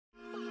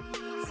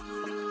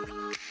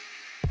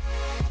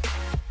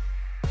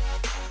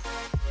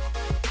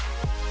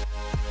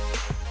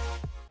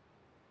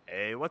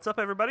what's up,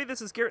 everybody?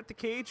 This is Garrett the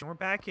Cage, and we're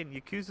back in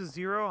Yakuza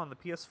 0 on the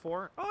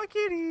PS4. Oh,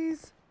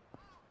 kitties!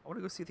 I want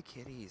to go see the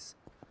kitties.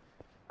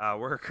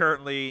 We're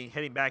currently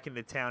heading back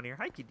into town here.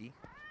 Hi, kitty.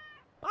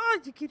 Oh,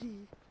 the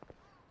kitty.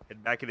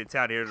 Heading back into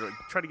town here to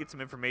try to get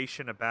some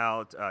information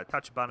about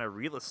Tachibana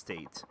Real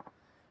Estate.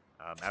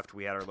 After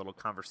we had our little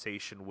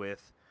conversation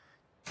with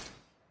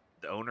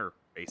the owner,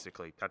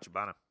 basically,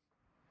 Tachibana.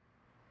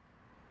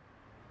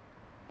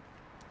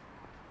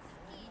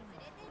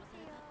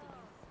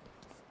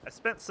 I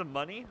spent some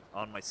money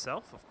on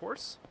myself, of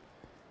course.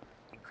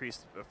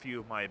 Increased a few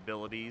of my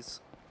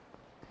abilities.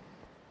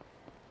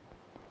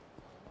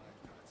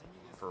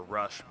 For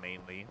Rush,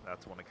 mainly.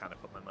 That's when I kind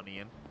of put my money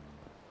in.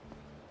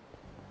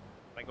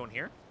 Can I go in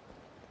here?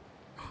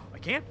 I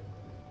can?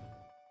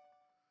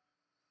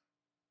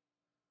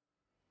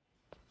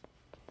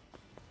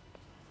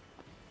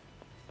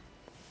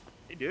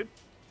 Hey, dude.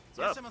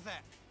 What's up?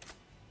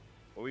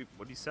 What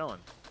are you selling?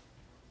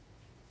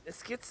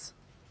 Biscuits?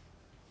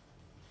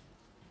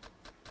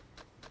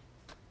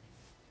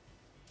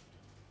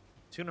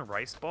 Tuna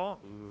rice ball?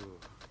 Ooh.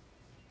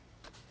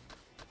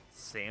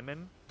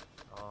 Salmon?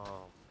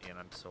 Oh, man,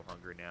 I'm so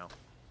hungry now.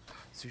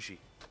 Sushi.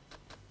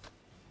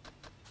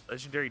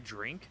 Legendary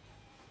drink?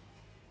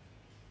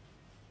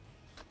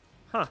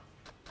 Huh.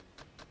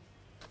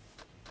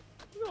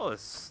 Look at all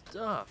this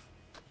stuff.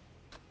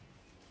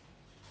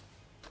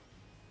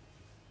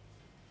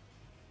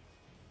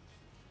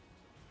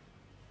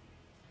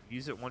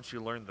 Use it once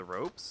you learn the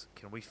ropes?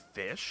 Can we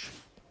fish?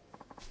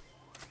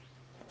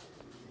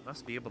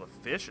 Must be able to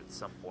fish at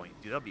some point.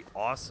 Dude, that'd be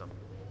awesome.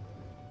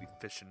 Be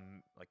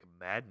fishing like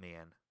a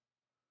madman.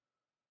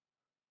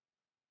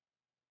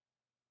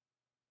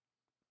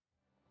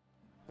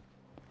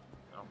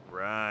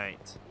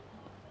 Alright.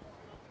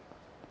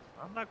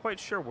 I'm not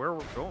quite sure where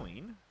we're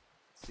going.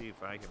 Let's see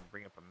if I can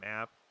bring up a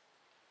map.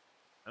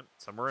 Oh,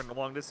 somewhere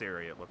along this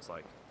area, it looks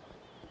like.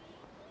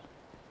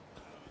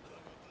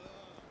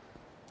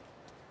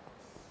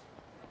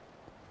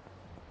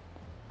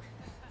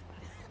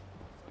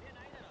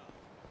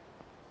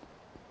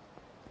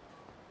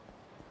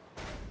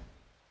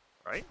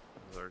 Right?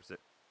 Or is it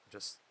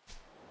just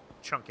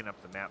chunking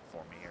up the map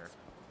for me here?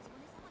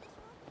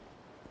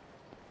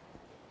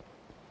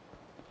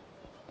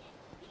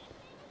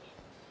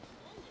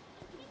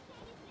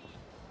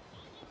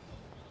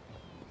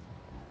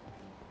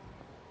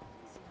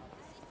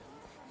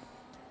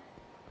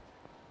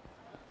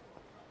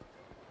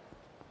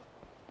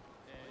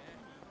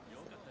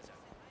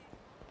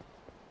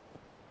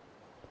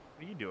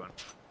 What are you doing?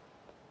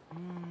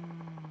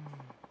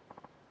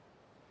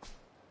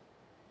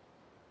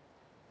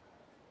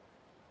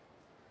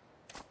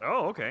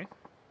 Oh, okay.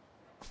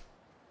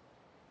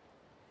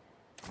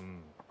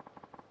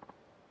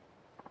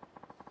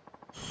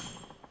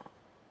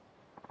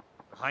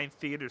 Behind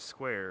Theater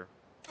Square.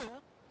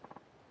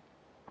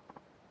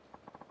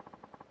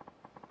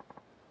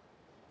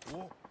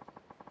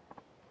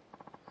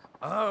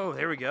 Oh,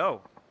 there we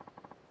go.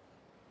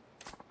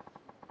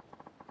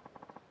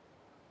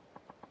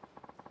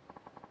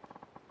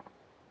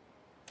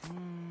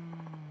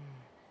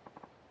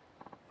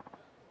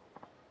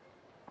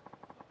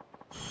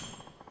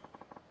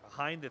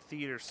 Behind the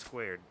Theater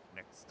Square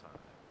next time.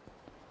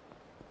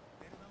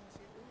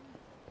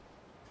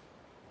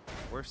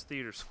 Where's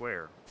Theater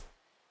Square?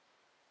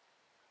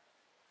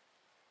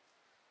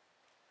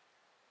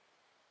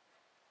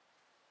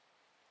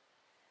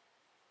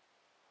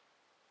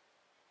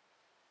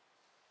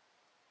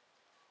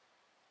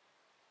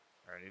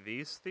 Are any of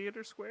these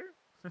Theater Square?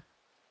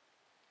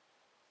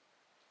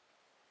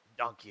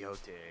 Don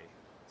Quixote.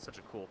 Such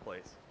a cool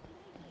place.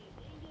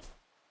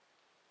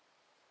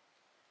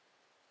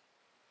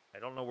 I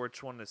don't know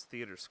which one is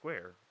Theater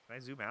Square. Can I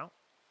zoom out?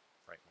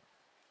 Right.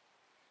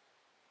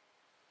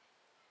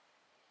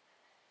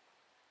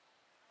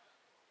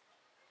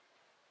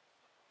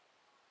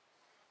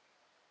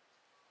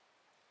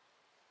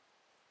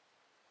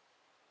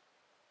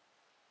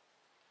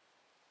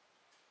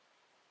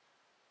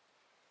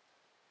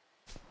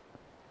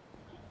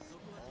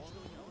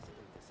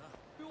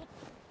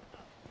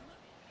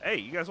 Hey,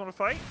 you guys want to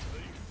fight?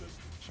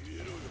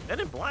 Men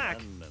in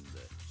Black.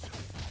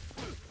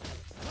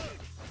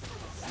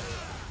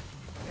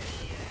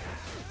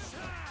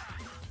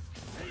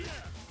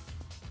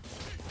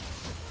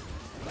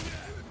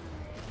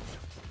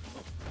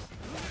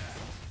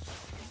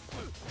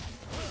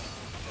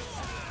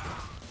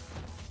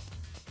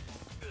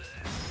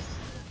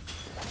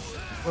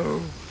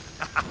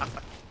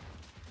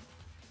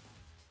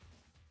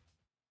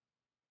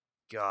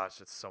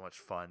 Gosh, it's so much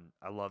fun.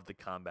 I love the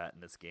combat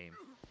in this game.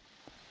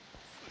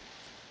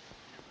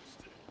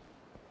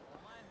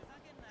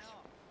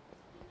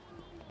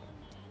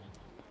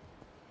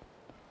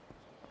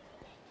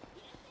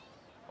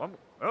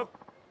 Oh,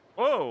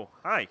 whoa,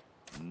 hi.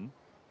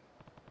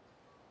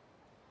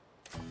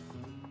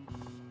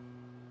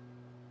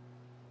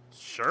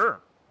 Sure.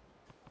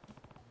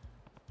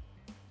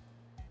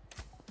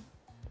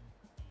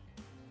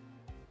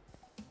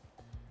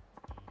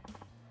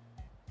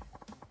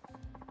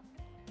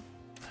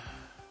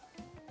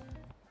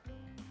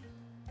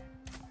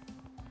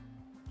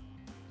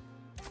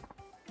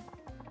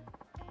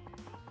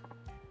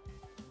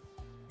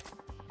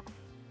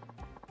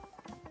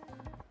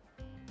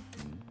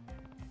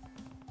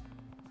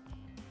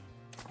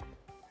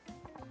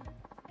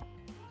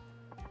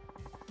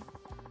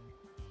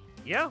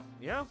 Yeah,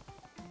 yeah.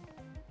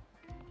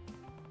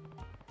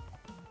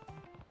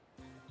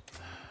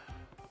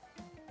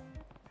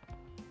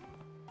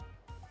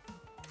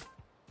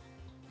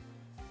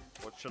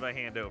 What should I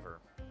hand over?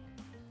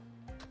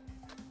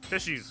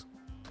 Fishies.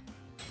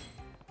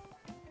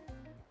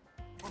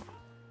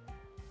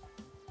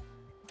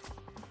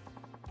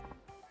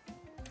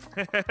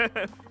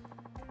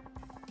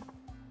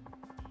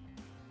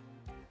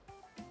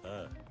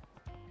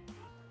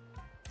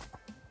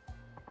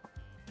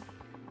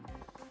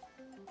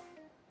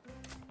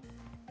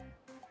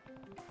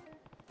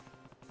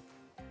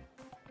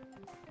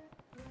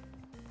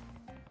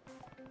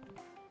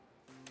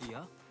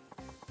 Yeah.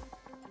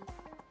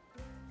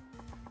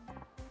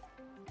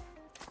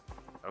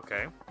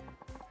 Okay.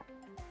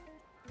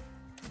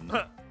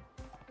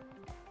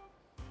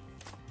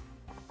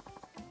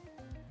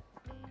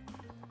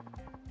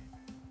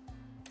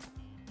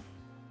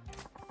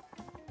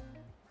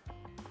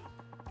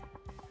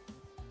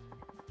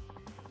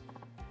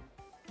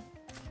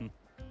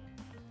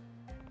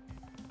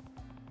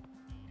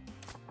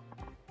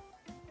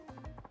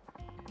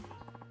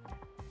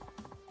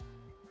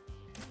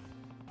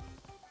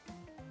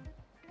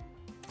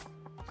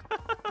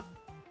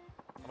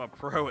 I'm a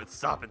pro at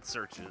stopping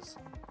searches.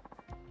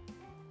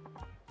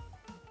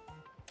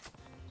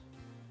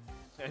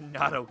 And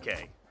not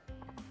okay.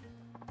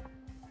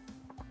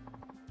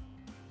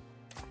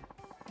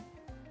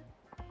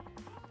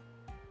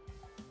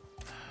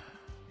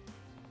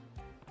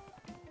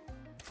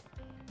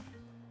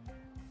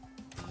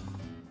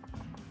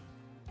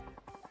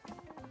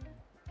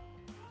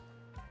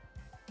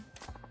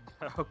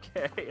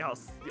 Okay,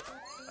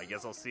 I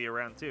guess I'll see you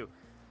around too.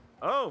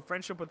 Oh,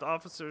 friendship with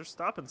officers,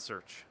 stop and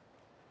search.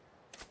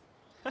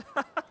 Do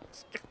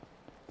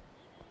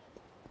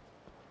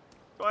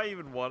I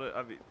even want it?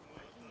 I mean,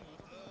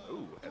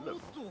 ooh,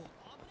 hello.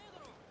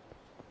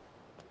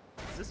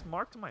 Is this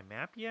marked on my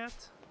map yet?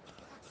 I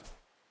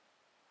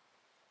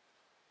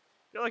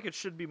feel like it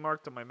should be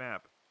marked on my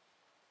map.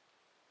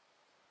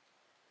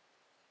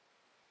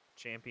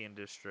 Champion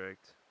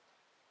District.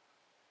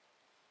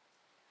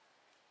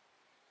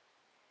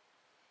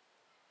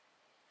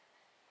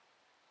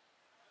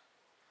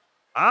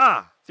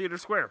 Ah! Theater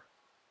Square.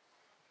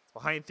 It's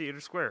behind Theater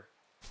Square.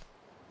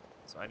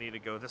 So I need to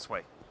go this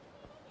way.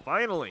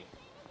 Finally!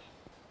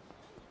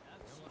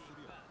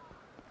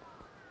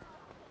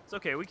 It's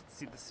okay, we can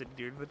see the city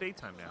during the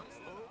daytime now.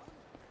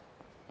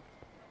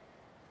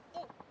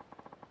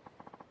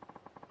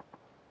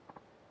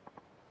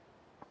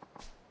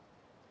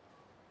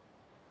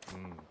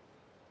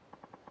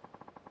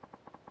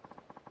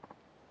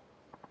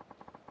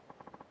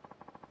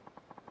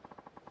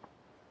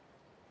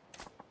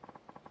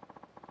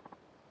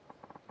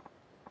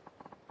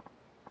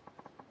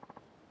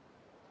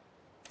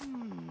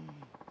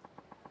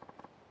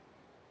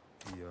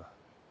 Yeah.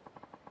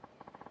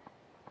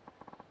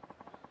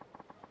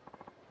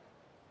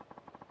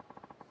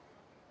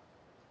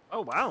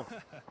 Oh, wow.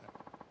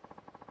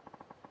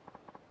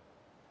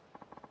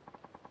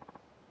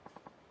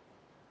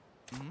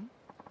 Hmm?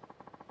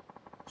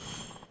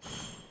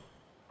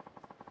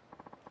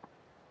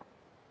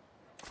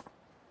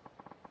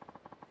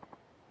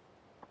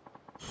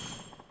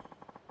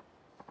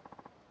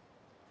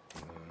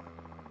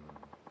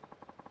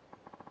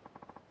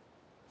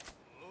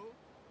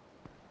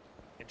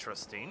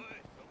 Interesting.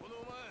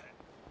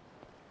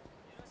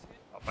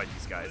 I'll fight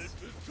these guys.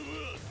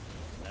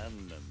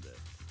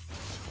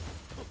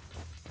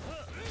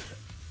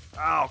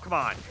 Oh, come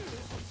on.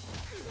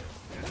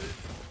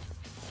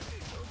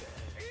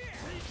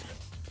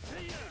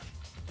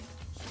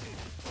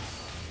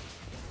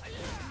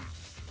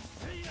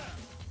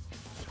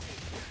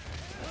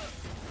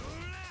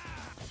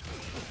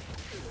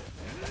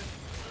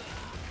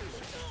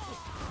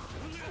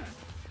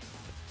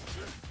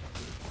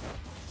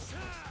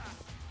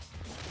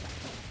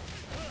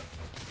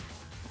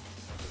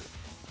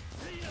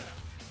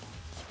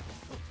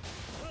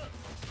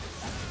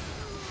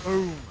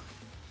 Boom.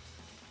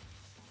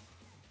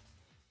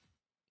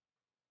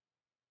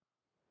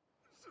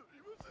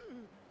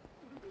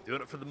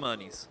 Doing it for the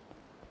monies.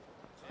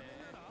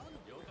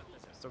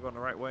 Still going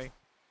the right way? I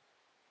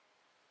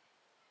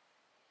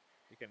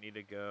think I need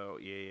to go.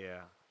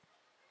 Yeah.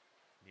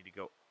 Need to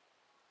go.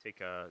 Take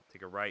a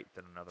right,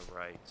 then another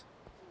right.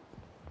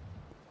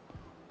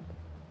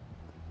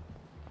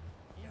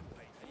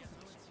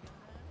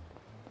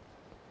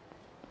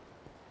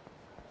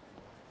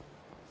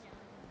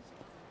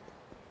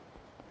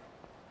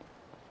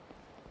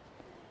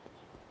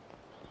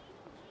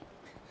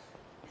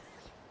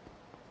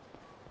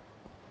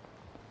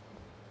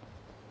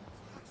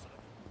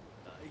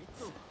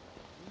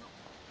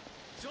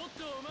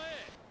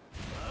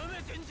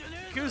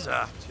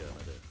 Yakuza!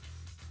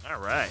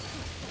 Alright.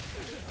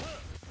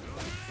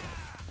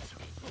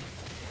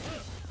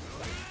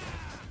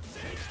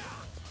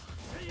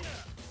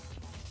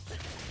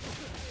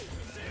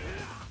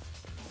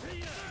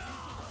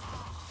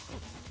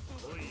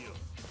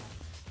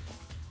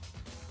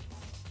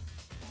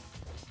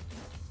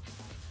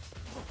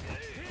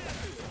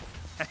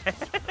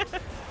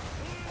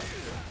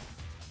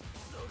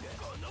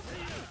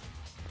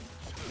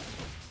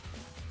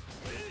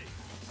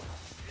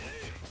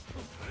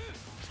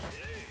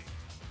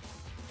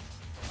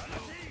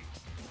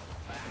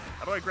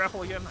 do I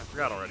grapple again? I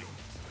forgot already.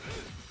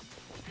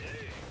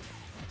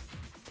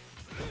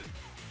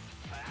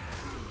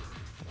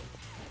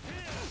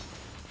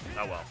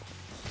 Oh well.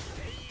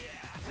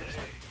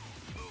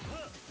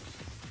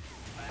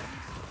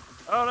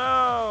 Oh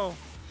no!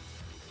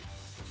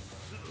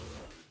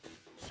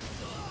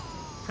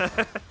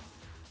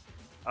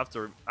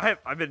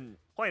 I've been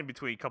playing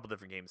between a couple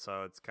different games,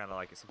 so it's kind of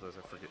like sometimes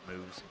I forget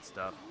moves and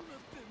stuff.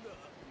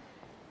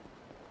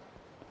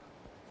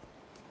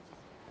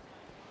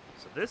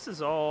 So this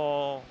is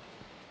all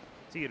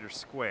Theater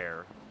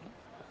Square.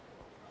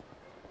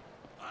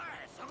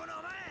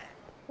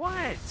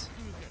 What?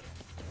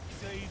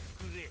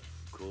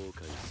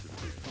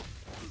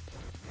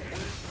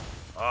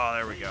 Oh,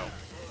 there we go.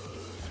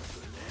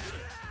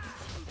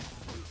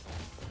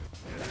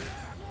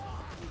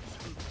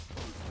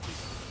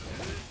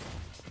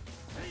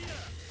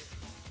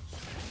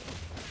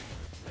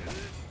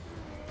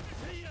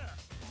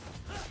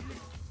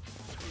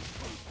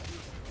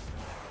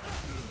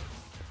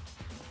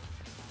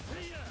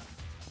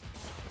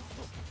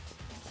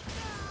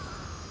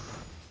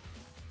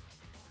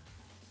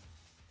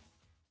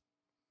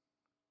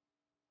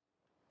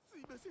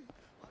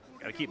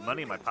 Gotta keep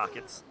money in my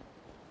pockets.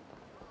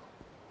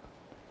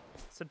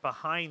 It said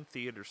behind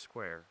Theater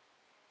Square.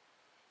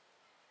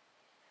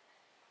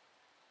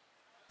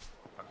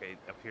 Okay,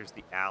 up here's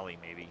the alley,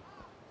 maybe.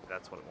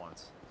 That's what it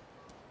wants.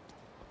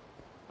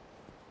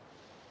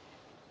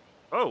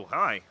 Oh,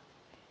 hi.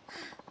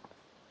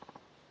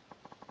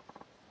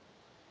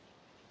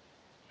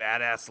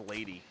 Badass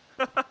lady.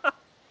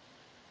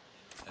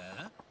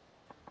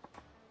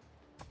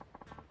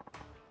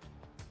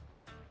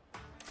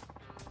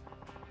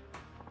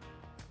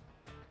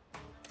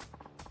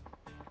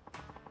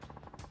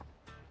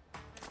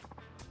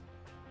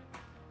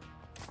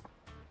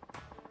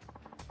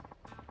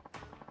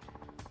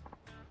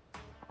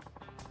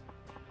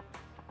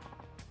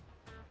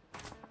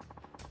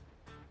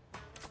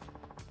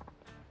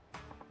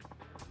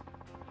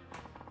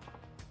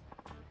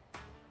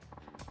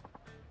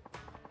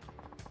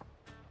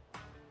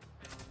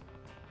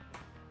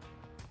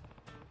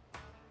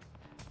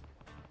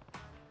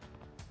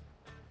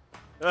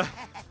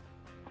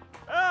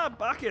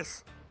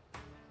 Bacchus!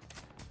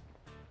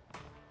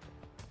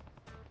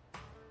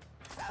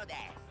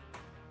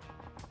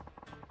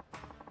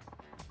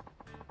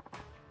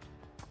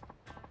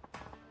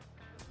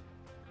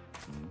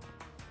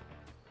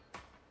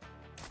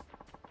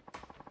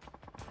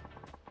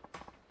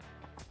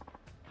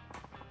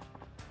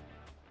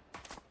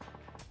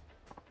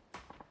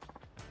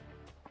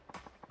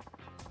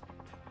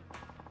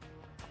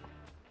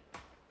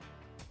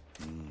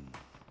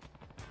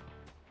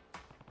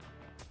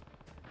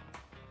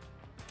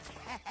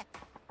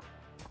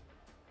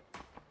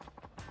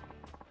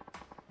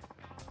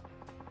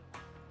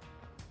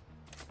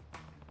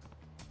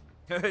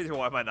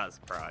 Why am I not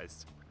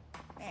surprised?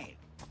 Hey.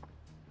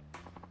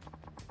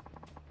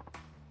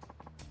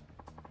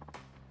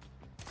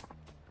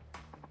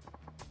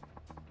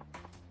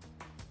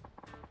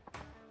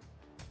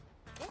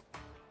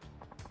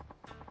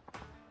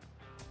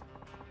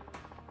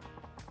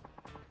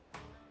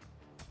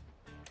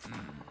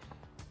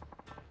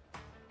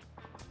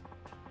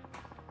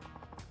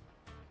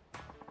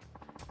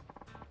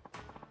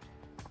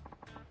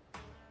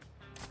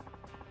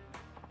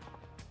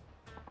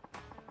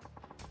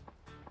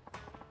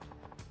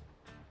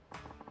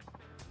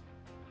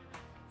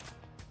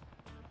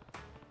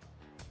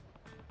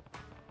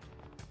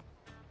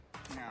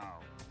 No.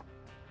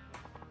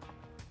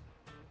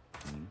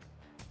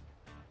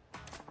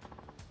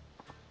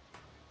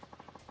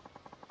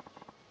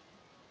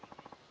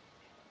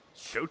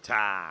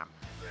 Showtime!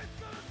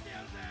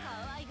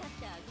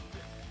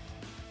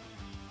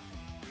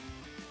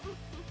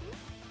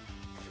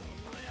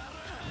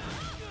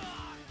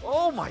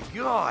 Oh my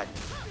god!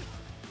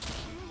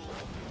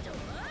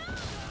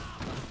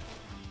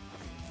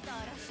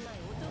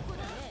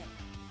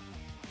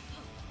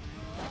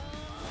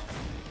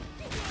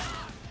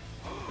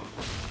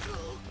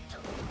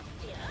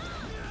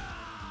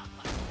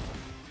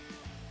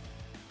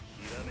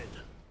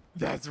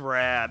 That's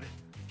rad.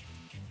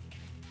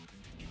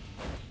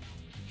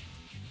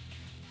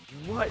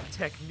 What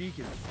technique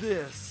is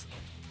this?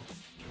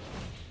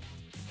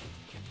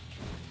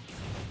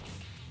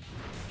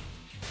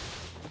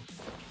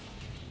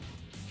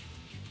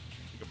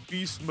 Like a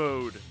beast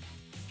mode.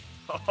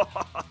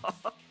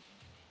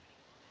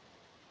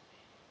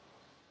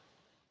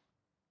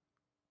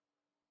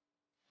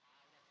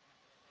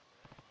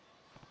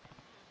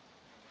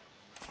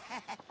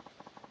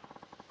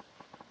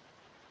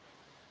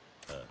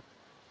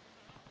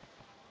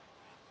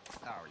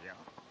 Oh, yeah.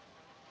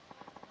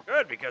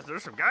 Good, because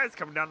there's some guys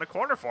coming down the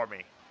corner for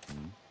me.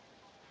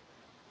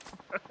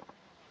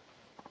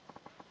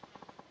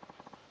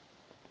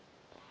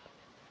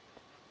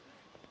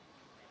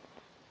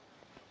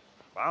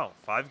 Wow,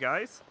 5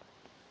 guys?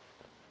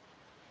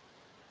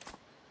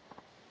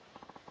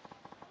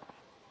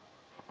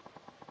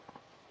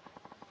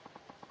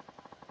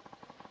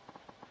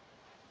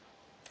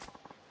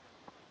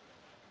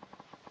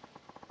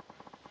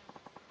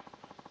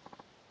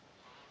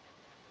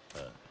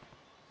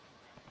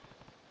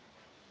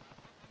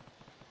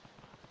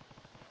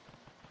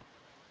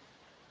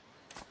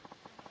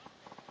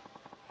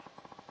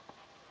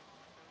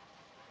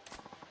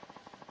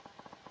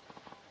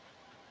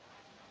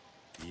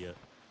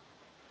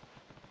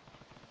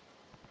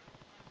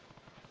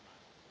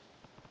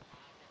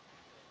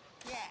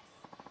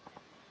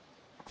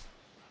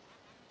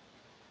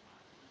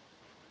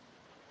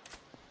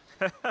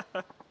 Oi.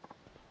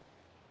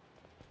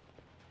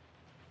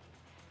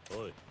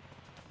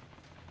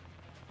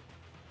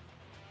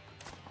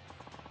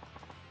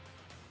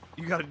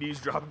 You got an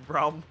eavesdropping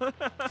problem.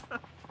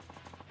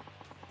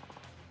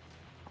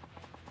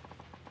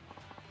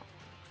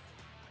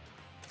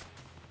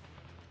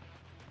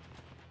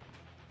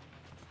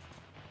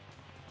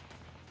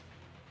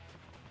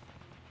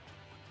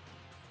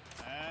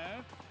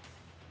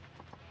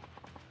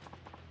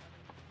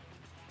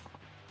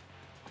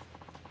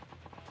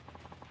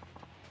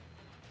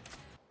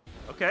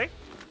 Okay.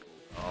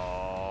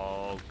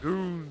 Oh,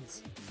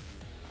 goons.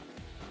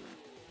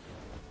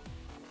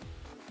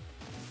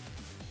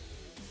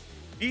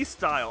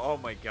 E-style. Oh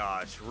my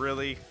gosh,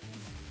 really?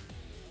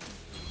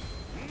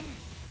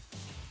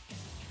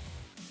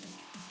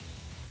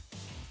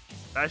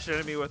 Bash an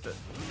enemy with it.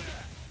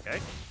 Okay.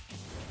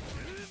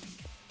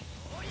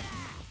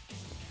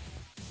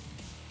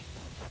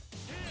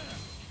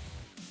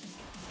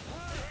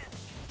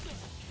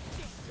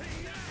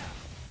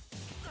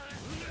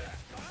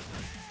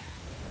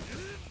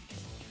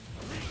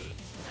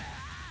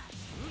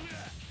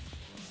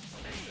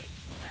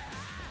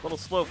 A little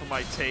slow for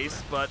my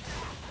taste, but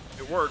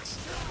it works.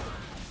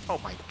 Oh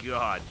my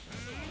god.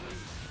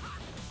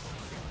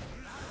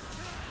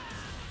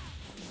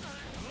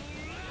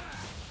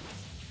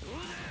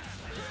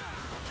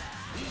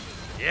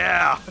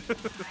 Yeah.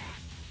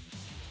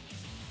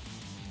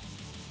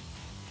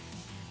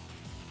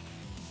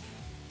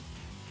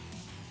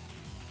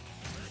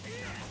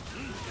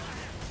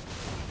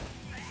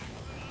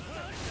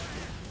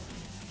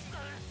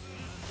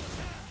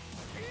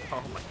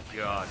 Oh my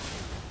gosh.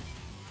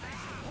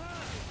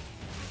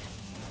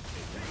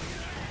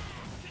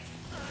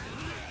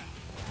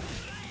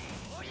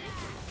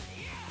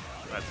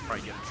 That's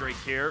probably getting Drake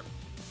here.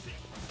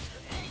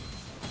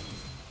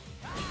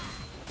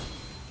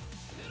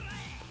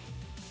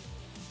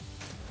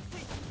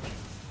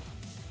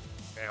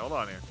 Okay, hold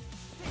on here.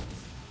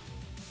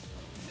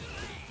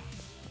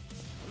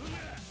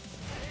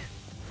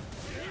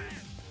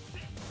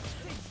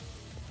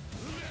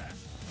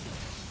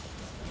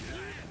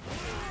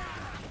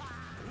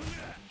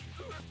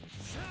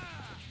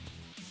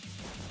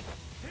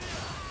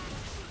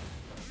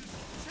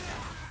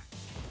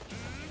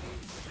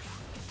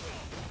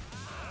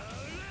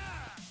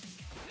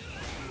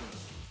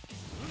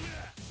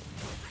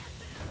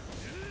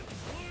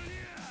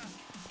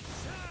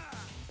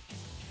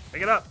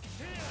 Pick it up.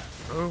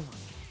 Boom.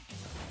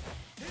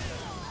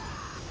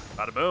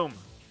 Bada boom.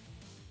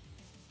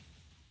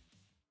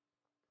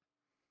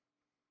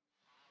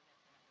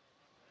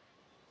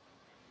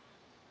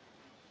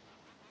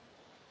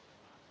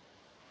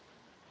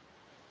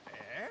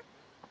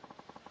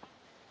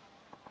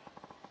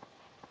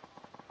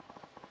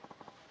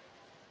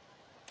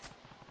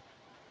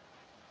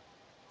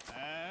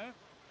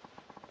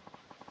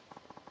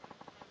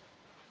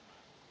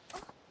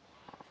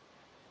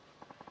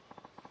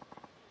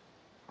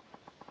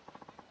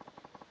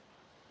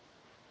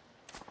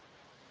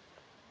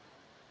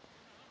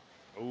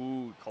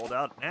 Ooh, called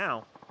out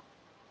now.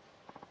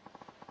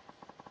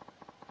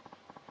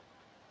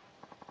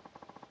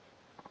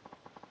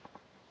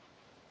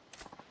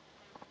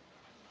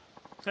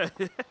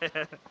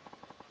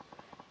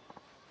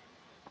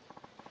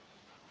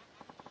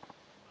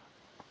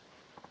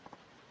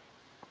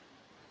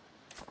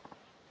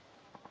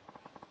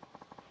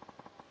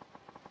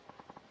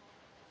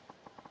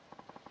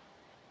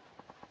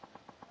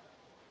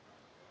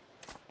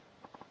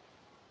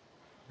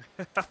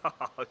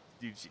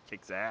 Dude, she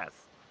kicks ass.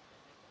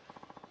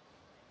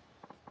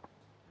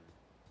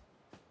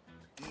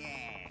 Yes.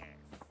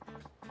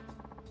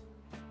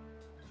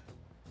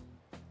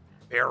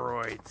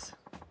 Steroids.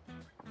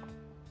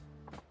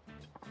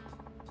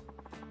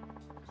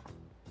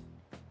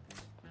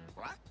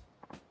 What?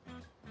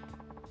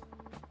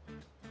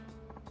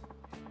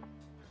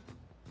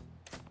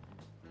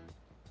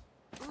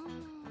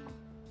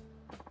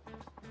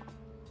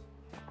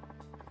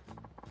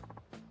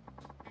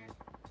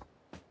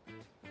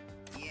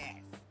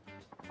 Yes.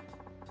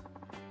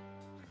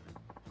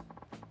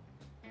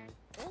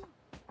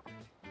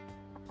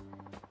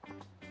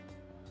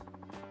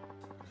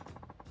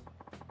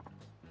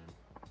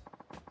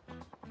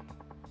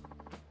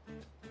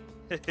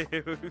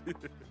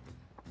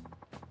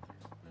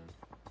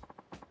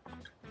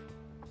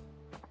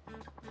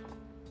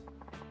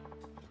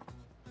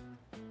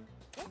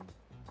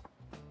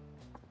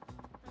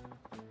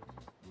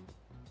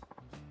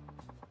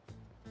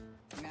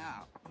 No.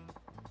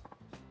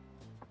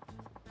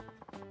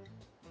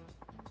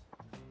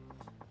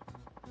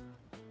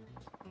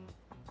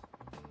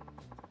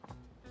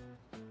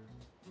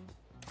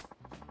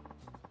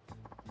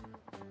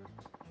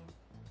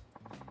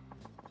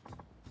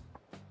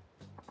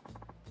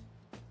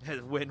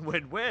 Win,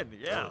 win, win.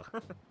 Yeah.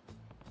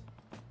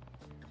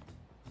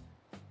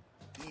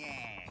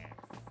 Yes.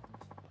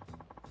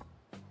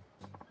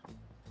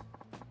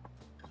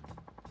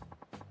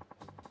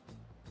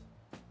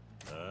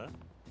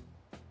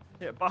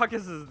 Yeah,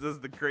 Bacchus is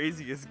the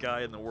craziest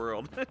guy in the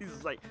world. He's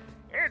just like,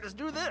 here, just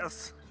do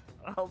this.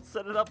 I'll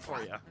set it up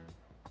for you.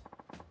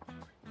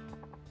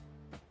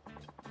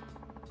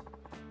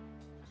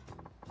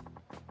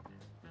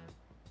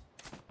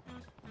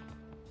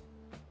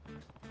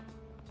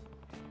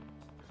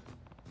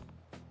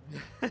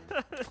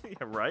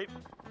 Yeah, right?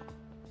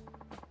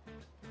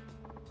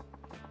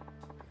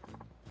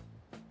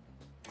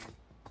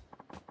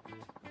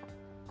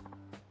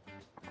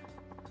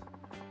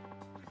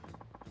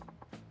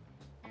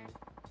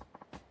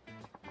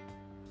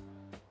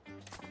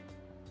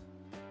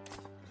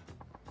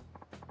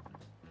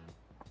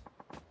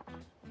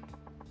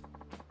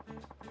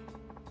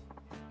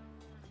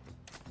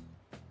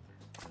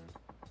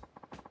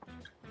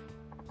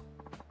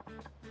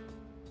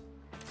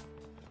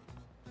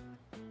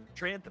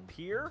 Train at the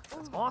pier?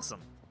 That's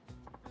awesome.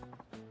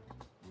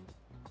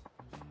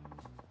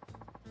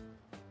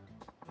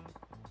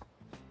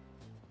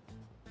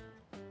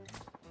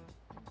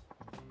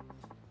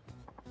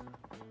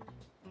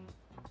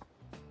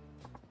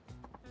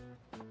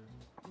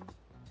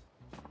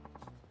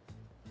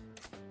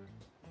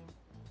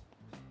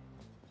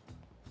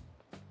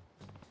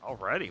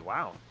 Alrighty,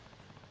 wow.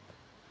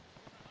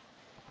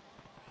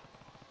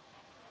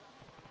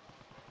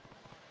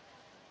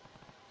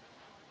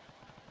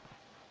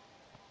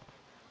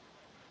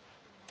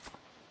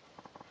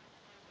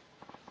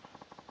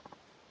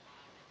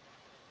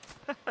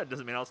 That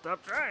doesn't mean I'll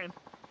stop trying.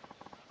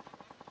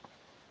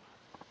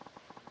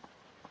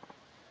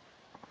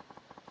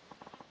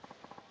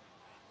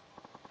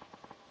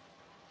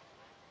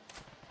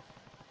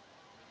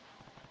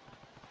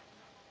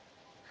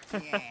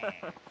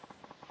 Yes.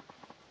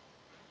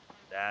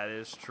 That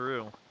is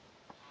true.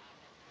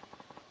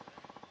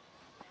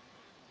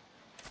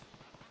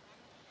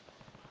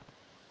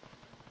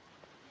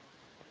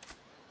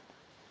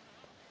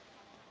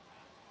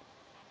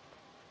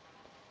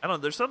 I don't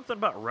know, there's something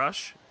about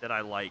Rush that I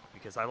like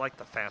because I like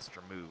the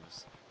faster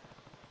moves.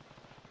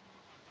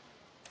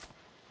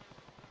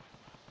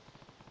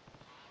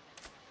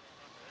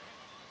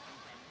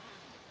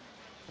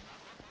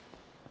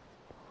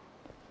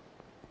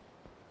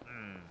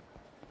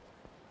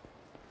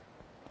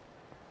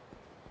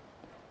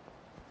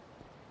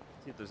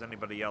 See if there's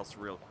anybody else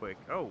real quick.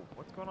 Oh,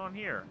 what's going on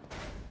here?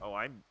 Oh,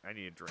 I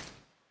need a drink.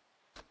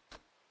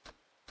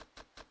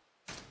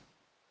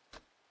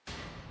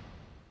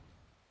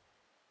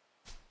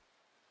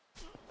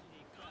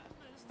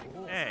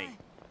 Hey,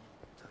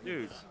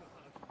 dude.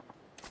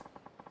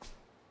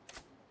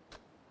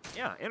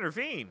 Yeah,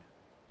 intervene.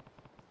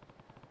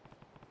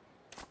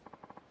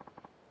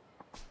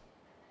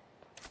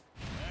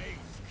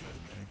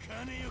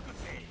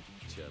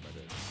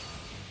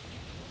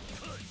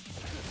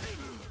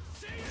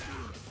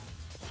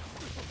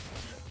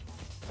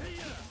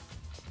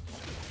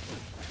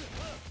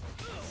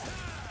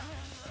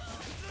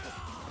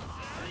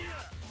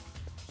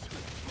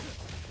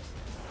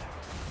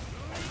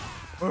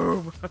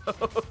 Boom.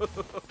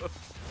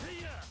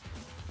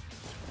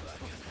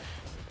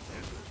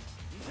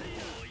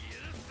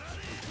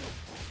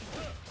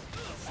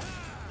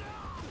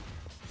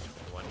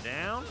 One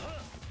down.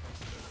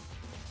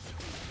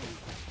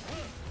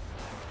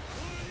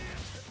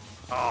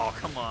 Oh,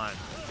 come on.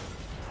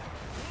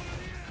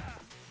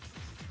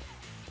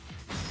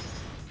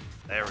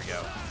 There we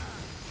go.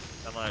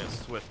 And like a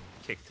swift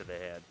kick to the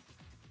head.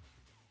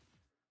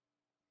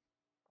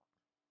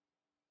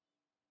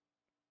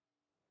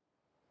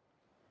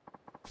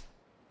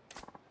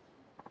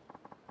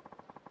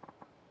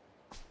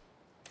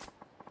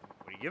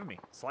 What do you give me?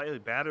 Slightly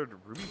battered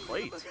ruby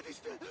plate.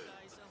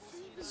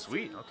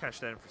 Sweet. I'll cash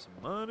that in for some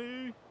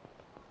money.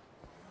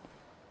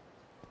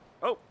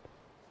 Oh.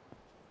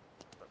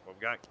 What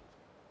we got?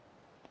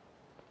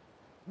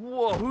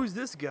 Whoa, who's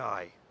this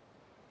guy?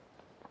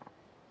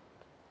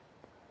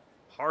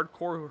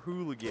 Hardcore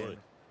hooligan.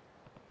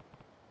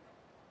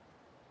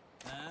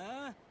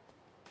 Huh?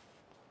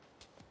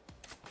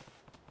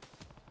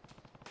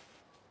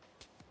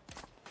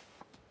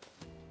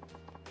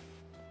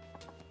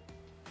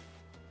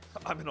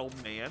 I'm an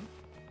old man.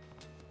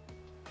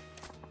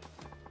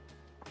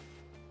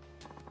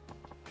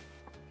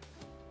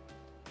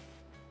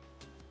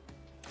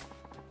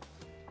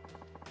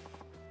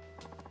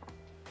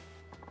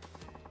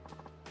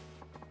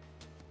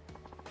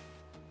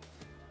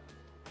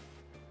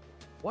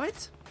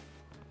 What?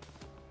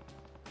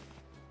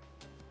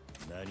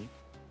 Nani?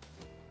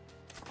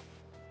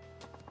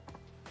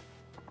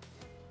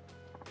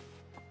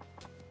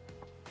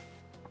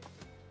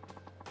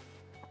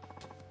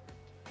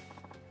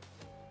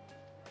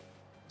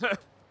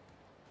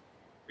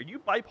 Are you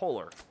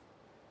bipolar?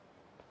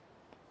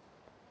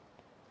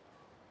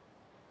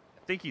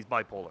 I think he's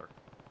bipolar.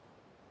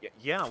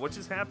 Yeah, what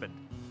just happened?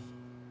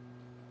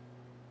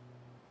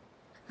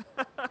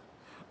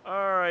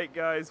 Alright,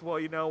 guys. Well,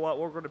 you know what?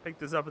 We're going to pick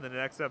this up in the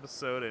next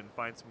episode and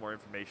find some more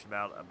information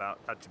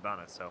about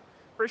Tachibana. So,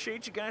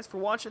 appreciate you guys for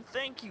watching.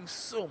 Thank you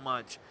so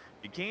much.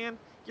 If you can,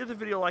 give the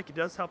video a like. It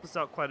does help us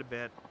out quite a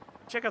bit.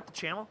 Check out the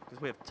channel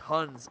because we have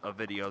tons of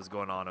videos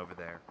going on over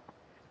there.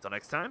 Until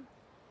next time,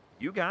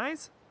 you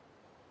guys,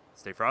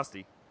 stay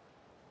frosty.